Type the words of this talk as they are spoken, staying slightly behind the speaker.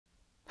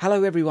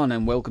Hello everyone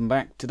and welcome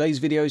back. Today's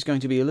video is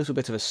going to be a little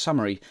bit of a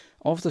summary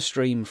of the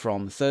stream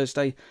from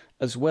Thursday,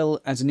 as well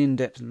as an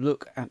in-depth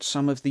look at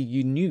some of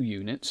the new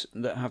units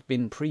that have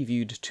been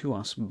previewed to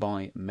us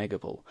by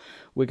Megapol.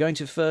 We're going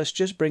to first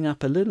just bring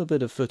up a little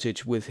bit of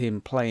footage with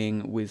him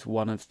playing with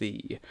one of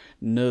the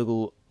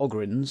Nurgle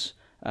Ogryns.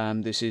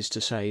 This is to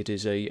say it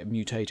is a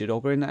mutated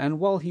Ogryn, and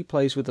while he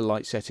plays with the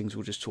light settings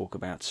we'll just talk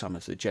about some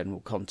of the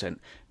general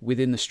content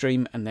within the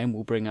stream, and then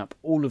we'll bring up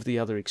all of the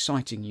other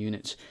exciting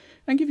units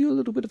and give you a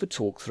little bit of a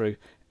talk through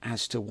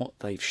as to what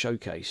they've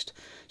showcased.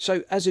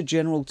 So as a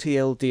general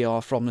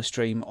TLDR from the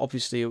stream,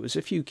 obviously it was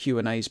a few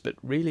Q&As, but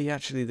really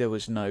actually there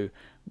was no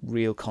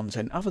real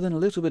content other than a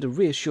little bit of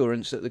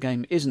reassurance that the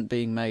game isn't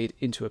being made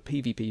into a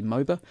PvP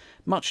MOBA,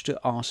 much to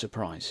our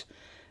surprise.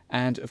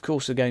 And of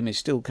course the game is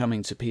still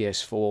coming to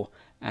PS4,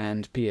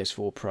 and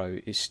PS4 Pro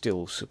is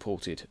still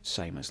supported,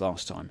 same as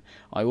last time.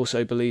 I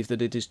also believe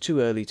that it is too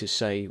early to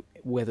say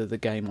whether the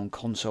game on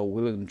console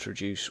will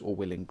introduce or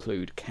will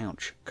include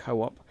couch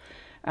co-op.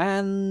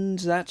 And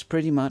that's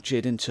pretty much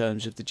it in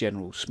terms of the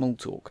general small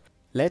talk.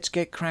 Let's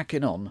get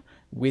cracking on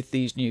with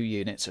these new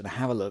units and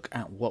have a look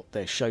at what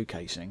they're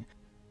showcasing.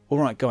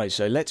 Alright guys,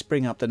 so let's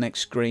bring up the next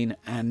screen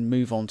and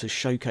move on to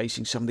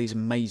showcasing some of these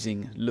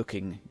amazing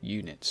looking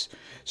units.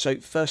 So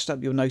first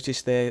up, you'll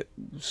notice their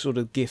sort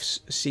of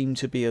GIFs seem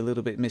to be a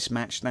little bit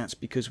mismatched. That's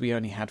because we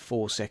only had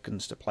 4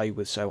 seconds to play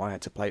with, so I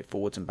had to play it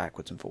forwards and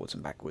backwards and forwards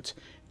and backwards.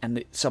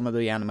 And some of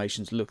the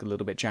animations look a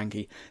little bit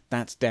janky.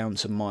 That's down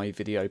to my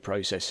video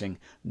processing,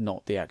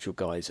 not the actual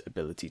guy's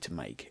ability to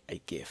make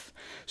a GIF.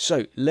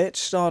 So let's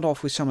start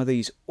off with some of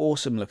these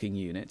awesome looking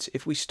units.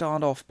 If we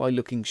start off by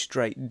looking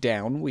straight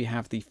down, we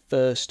have the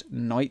first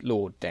Night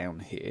Lord down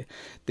here.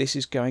 This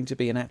is going to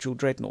be an actual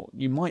dreadnought.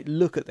 You might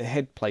look at the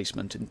head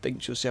placement and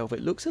think to yourself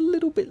it looks a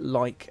little bit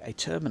like a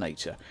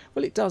Terminator.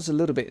 Well, it does a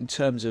little bit in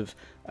terms of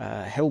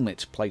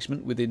helmet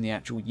placement within the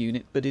actual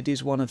unit, but it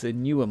is one of the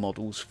newer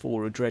models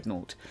for a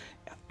dreadnought,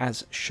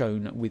 as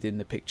shown within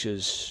the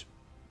pictures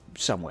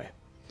somewhere.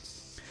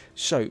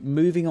 So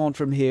moving on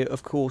from here,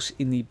 of course,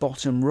 in the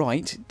bottom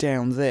right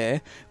down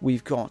there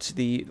we've got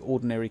the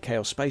ordinary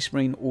Chaos Space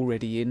Marine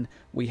already in.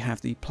 We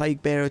have the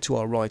Plague Bearer to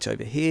our right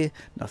over here,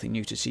 nothing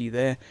new to see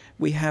there.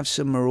 We have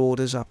some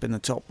Marauders up in the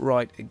top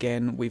right.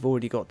 Again, we've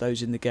already got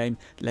those in the game.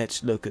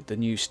 Let's look at the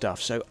new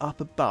stuff. So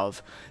up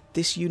above,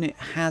 this unit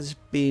has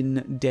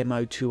been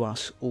demoed to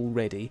us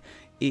already.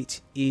 It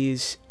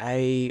is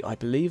I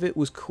believe it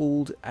was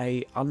called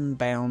a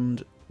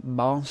Unbound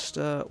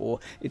Master, or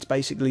it's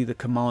basically the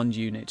command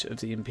unit of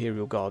the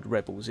Imperial Guard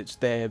rebels. It's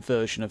their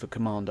version of a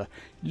commander.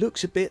 It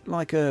looks a bit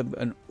like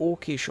an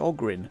orcish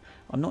Ogryn.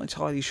 I'm not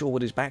entirely sure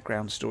what his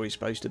background story is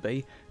supposed to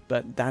be,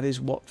 but that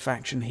is what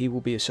faction he will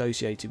be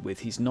associated with.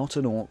 He's not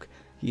an orc.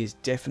 He is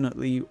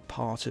definitely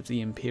part of the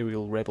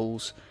Imperial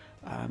Rebels,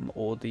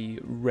 or the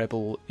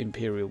Rebel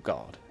Imperial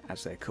Guard,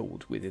 as they're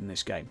called within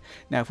this game.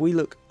 Now if we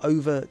look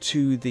over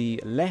to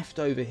the left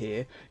over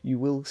here, you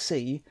will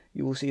see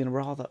a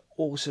rather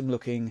awesome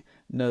looking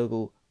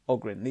Nurgle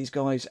Ogryn. These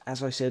guys,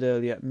 as I said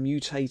earlier,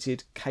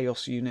 mutated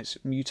Chaos units,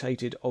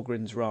 mutated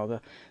Ogryns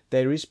rather.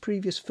 There is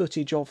previous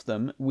footage of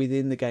them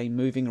within the game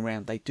moving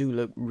around. They do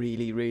look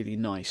really, really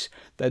nice.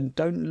 They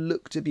don't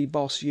look to be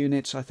boss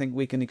units. I think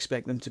we can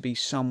expect them to be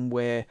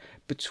somewhere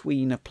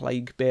between a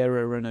Plague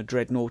Bearer and a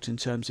Dreadnought in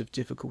terms of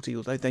difficulty,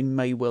 although they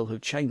may well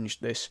have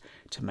changed this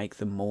to make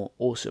them more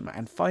awesome.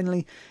 And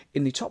finally,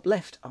 in the top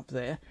left up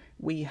there,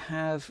 we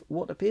have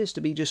what appears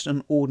to be just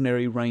an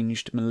ordinary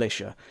ranged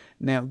militia.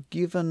 Now,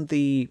 given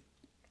the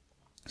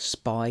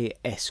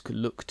spy-esque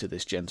look to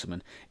this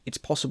gentleman, it's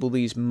possible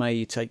these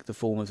may take the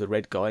form of the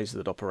red guys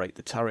that operate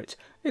the turret.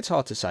 It's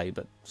hard to say,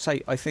 but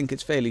I think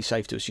it's fairly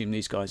safe to assume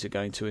these guys are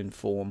going to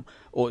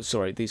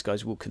these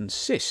guys will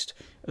consist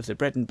of the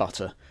bread and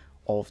butter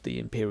of the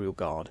Imperial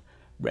Guard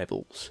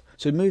rebels.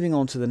 So moving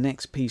on to the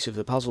next piece of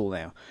the puzzle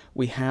now,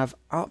 we have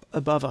up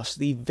above us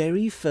the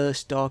very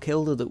first Dark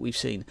Elder that we've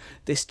seen.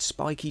 This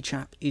spiky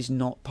chap is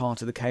not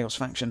part of the Chaos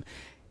faction.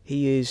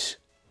 He is,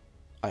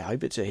 I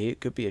hope it's a he,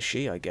 it could be a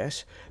she I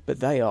guess,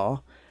 but they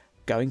are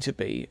going to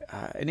be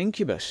an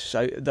incubus.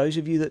 So those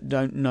of you that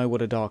don't know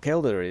what a Dark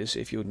Elder is,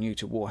 if you're new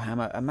to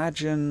Warhammer,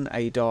 imagine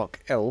a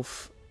Dark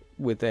Elf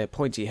with their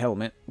pointy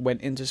helmet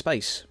went into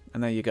space.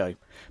 And there you go.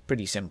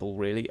 Pretty simple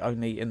really,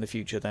 only in the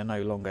future they're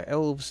no longer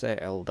elves, they're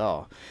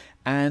Eldar.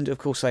 And of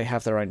course they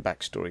have their own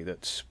backstory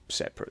that's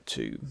separate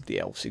to the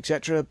elves,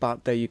 etc.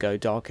 But there you go,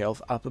 Dark Elf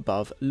up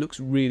above. Looks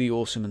really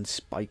awesome and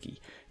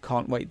spiky.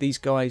 Can't wait. These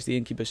guys, the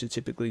Incubus, are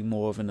typically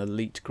more of an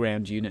elite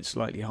ground unit,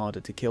 slightly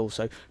harder to kill.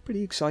 So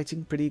pretty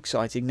exciting, pretty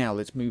exciting. Now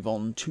let's move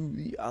on to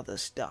the other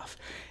stuff.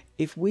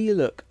 If we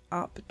look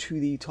up to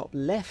the top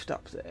left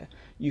up there,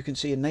 you can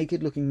see a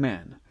naked looking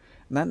man.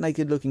 And that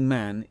naked looking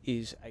man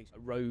is a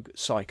rogue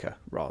psyker,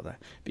 rather,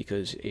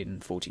 because in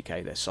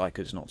 40k they're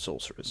psykers, not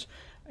sorcerers.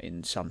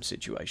 in some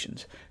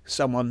situations.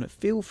 Someone,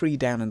 feel free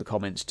down in the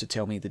comments to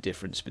tell me the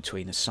difference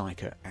between a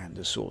psyker and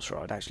a sorcerer.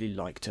 I'd actually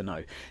like to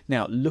know.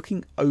 Now,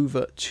 looking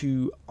over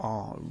to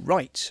our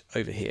right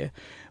over here,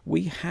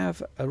 we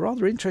have a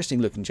rather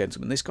interesting looking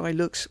gentleman. This guy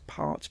looks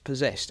part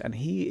possessed, and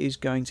he is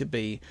going to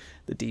be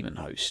the demon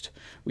host.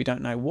 We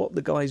don't know what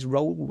the guy's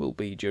role will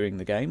be during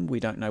the game. We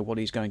don't know what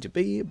he's going to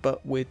be,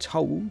 but we're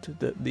told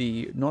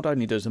that not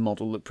only does the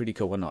model look pretty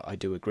cool, and I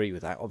do agree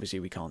with that. Obviously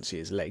we can't see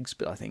his legs,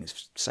 but I think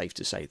it's safe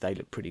to say they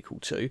look pretty cool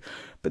too.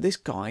 But this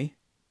guy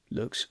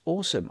looks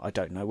awesome. I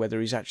don't know whether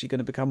he's actually going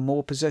to become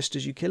more possessed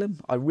as you kill him.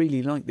 I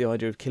really like the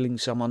idea of killing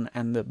someone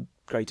and the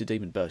greater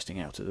demon bursting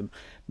out of them.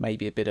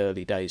 Maybe a bit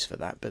early days for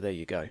that, but there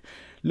you go.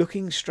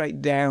 Looking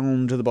straight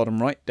down to the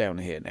bottom right down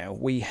here now,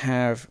 we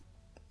have,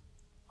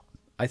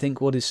 I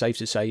think what is safe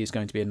to say is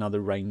going to be another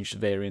ranged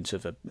variant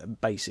of a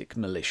basic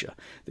militia.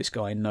 This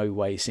guy in no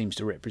way seems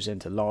to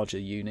represent a larger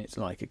unit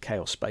like a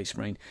Chaos Space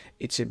Marine.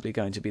 It's simply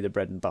going to be the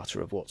bread and butter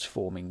of what's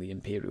forming the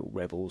Imperial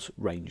Rebels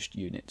ranged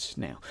units.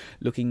 Now,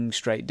 looking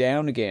straight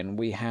down again,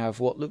 we have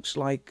what looks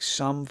like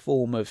some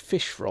form of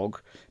fish frog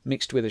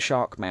mixed with a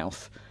shark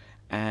mouth.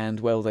 And,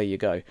 well, there you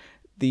go.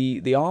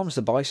 The arms,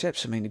 the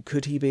biceps, I mean,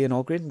 could he be an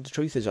Ogryn? The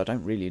truth is, I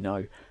don't really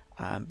know.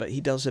 But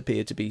he does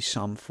appear to be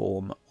some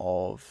form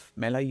of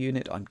melee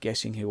unit. I'm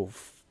guessing he will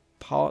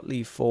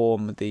partly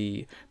form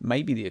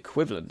maybe the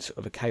equivalent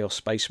of a Chaos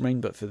Space Marine,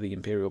 but for the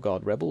Imperial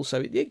Guard Rebels.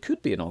 So it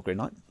could be an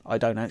Ogryn. I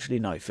don't actually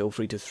know. Feel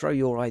free to throw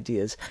your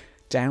ideas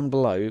down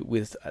below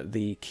with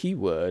the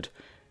keyword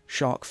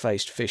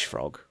shark-faced fish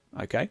frog.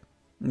 Okay?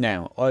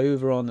 Now,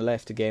 over on the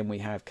left again, we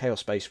have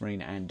Chaos Space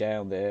Marine, and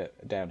down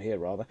here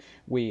rather,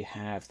 we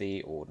have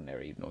the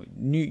ordinary,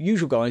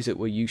 usual guys that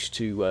we're used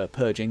to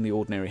purging, the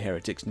ordinary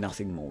heretics,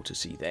 nothing more to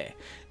see there.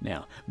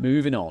 Now,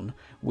 moving on,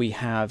 we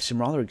have some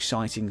rather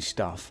exciting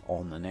stuff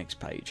on the next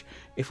page.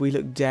 If we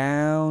look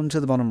down to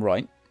the bottom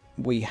right,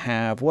 we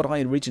have what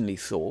I originally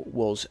thought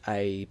was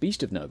a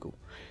Beast of Nurgle.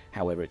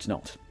 However, it's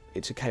not.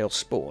 It's a Chaos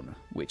Spawn,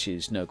 which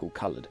is Nurgle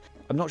coloured.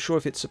 I'm not sure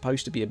if it's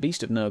supposed to be a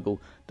Beast of Nurgle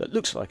that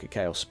looks like a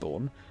Chaos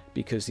Spawn,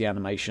 because the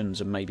animations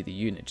and maybe the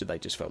unit they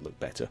just felt looked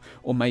better,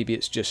 or maybe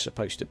it's just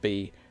supposed to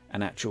be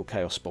an actual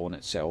Chaos Spawn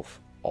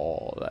itself,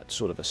 or that's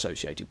sort of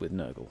associated with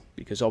Nurgle,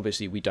 because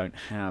obviously we don't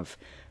have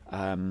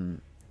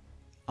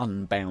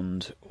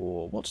Unbound,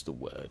 or what's the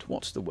word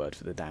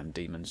for the damn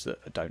demons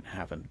that don't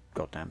have a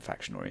goddamn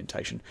faction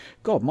orientation.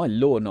 God, my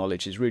lore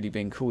knowledge is really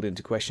being called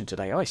into question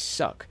today. I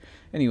suck.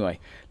 Anyway,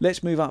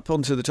 let's move up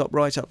onto the top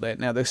right up there.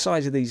 Now, the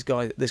size of this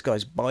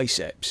guy's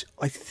biceps,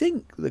 I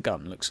think the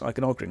gun looks like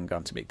an Ogryn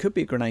gun to me. It could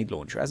be a grenade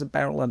launcher. It has a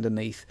barrel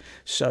underneath,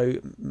 so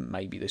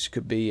maybe this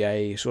could be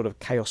a sort of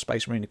Chaos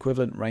Space Marine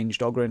equivalent,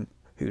 ranged Ogryn.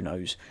 Who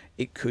knows?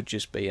 It could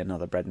just be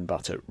another bread and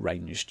butter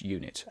ranged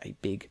unit. A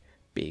big,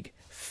 big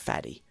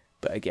fatty.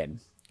 But again,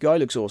 guy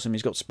looks awesome.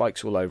 He's got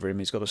spikes all over him.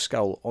 He's got a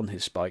skull on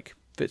his spike.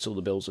 Fits all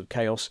the bills of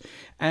chaos.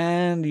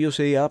 And you'll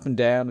see up and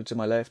down, and to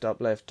my left,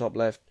 up left, top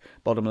left,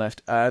 bottom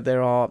left,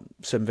 there are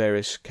some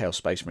various Chaos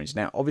Space Marines.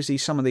 Now, obviously,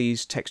 some of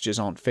these textures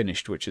aren't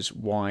finished, which is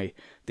why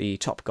the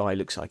top guy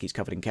looks like he's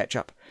covered in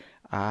ketchup.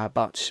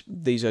 But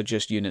these are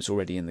just units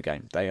already in the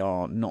game. They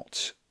are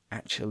not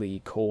actually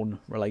Khorne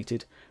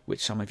related, which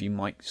some of you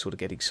might sort of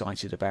get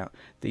excited about.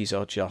 These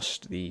are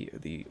just the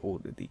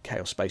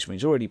Chaos Space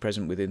Marines already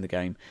present within the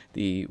game,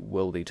 the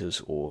World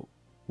Eaters, or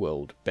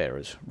World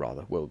Bearers,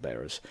 rather, World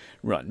Bearers.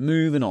 Right,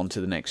 moving on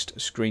to the next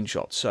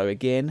screenshot. So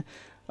again,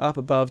 up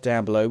above,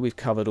 down below, we've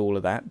covered all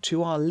of that.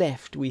 To our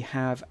left, we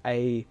have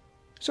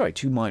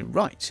to my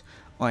right,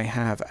 I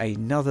have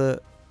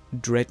another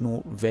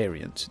Dreadnought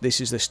variant.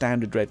 This is the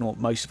standard Dreadnought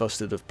most of us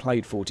that have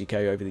played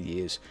 40k over the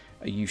years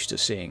are used to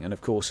seeing. And of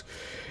course,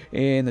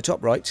 in the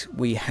top right,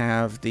 we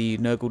have the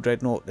Nurgle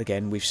Dreadnought.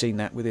 Again, we've seen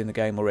that within the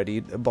game already.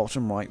 At the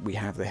bottom right, we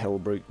have the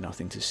Hellbrute.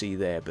 Nothing to see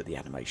there, but the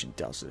animation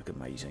does look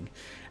amazing.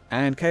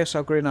 And Chaos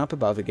Ogryn up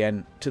above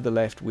again. To the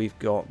left, we've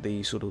got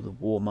the sort of the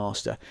War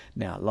Master.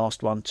 Now,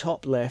 last one,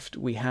 top left,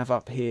 we have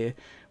up here,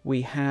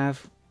 we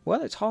have,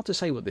 well, it's hard to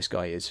say what this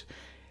guy is.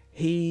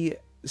 He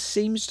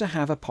seems to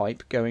have a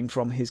pipe going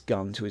from his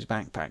gun to his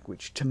backpack,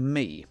 which to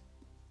me,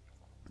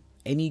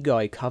 any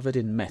guy covered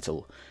in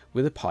metal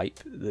with a pipe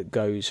that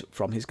goes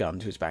from his gun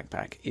to his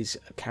backpack is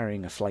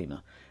carrying a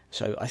flamer.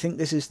 So I think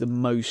this is the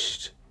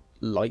most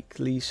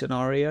likely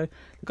scenario.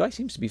 The guy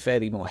seems to be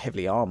fairly more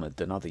heavily armoured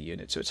than other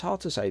units, so it's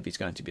hard to say if he's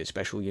going to be a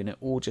special unit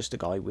or just a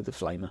guy with a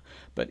flamer.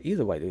 But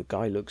either way, the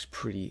guy looks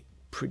pretty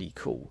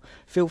cool.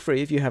 Feel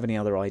free, if you have any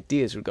other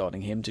ideas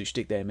regarding him, to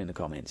stick them in the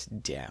comments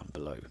down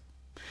below.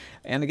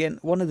 And again,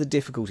 one of the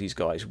difficulties,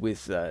 guys,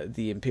 with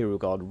the Imperial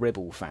Guard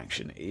Rebel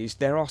faction is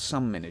there are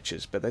some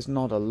miniatures, but there's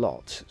not a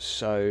lot.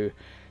 So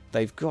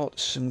they've got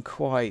some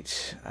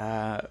quite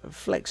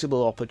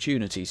flexible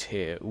opportunities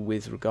here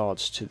with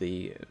regards to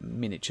the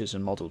miniatures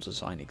and model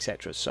design,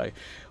 etc. So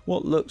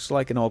what looks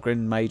like an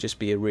Ogryn may just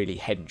be a really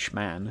hench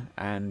man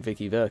and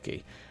Vicky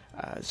Verky.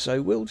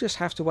 So we'll just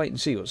have to wait and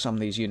see what some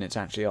of these units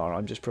actually are.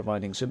 I'm just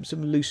providing some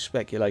loose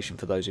speculation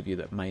for those of you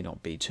that may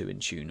not be too in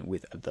tune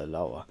with the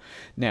lore.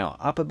 Now,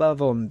 up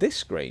above on this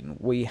screen,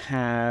 we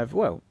have,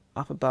 well,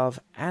 up above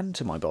and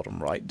to my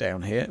bottom right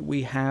down here,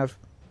 we have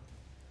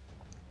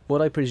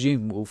what I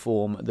presume will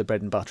form the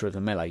bread and butter of the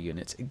melee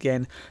units.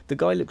 Again, the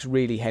guy looks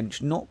really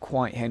hench, not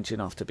quite hench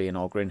enough to be an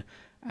Ogryn.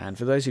 And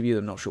for those of you that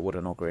are not sure what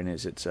an Ogryn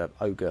is, it's an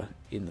ogre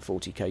in the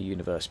 40k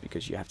universe,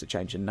 because you have to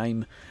change a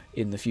name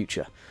in the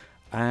future.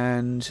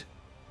 And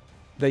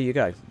there you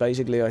go.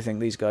 Basically, I think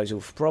these guys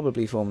will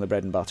probably form the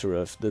bread and butter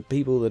of the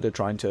people that are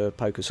trying to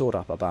poke a sword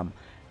up a bum.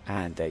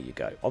 And there you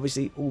go.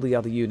 Obviously, all the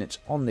other units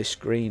on this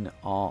screen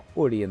are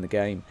already in the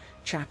game.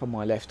 Chap on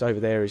my left over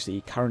there is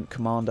the current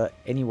commander.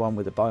 Anyone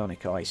with a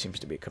bionic eye seems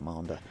to be a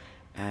commander.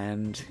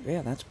 And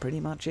yeah, that's pretty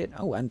much it.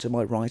 Oh, and to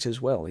my right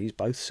as well. He's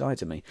both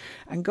sides of me.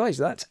 And guys,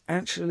 that's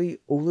actually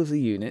all of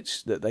the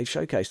units that they've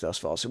showcased thus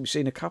far. So we've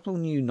seen a couple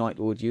of new Night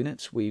Lord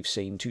units. We've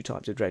seen 2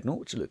 types of Dreadnought,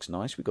 which looks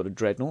nice. We've got a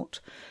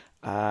Dreadnought.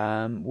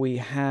 We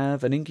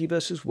have an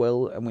Incubus as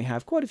well, and we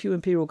have quite a few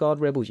Imperial Guard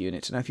Rebel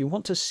units. Now, if you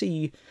want to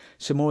see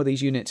some more of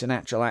these units in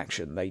actual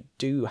action, they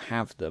do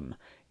have them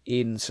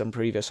in some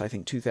previous, I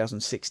think,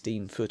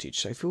 2016 footage.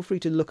 So feel free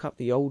to look up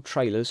the old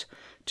trailers,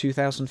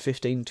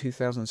 2015,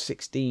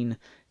 2016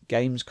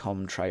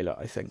 Gamescom trailer,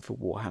 I think, for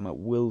Warhammer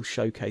will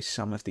showcase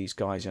some of these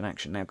guys in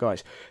action. Now,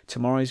 guys,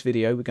 tomorrow's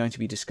video, we're going to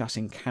be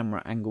discussing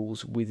camera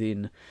angles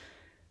within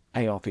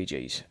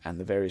ARPGs and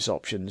the various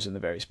options and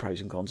the various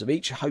pros and cons of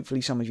each.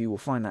 Hopefully some of you will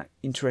find that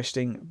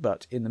interesting,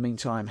 but in the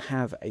meantime,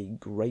 have a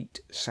great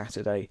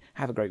Saturday,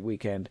 have a great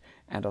weekend,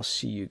 and I'll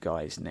see you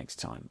guys next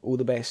time. All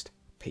the best,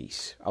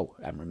 peace. Oh,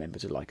 and remember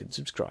to like and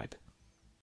subscribe.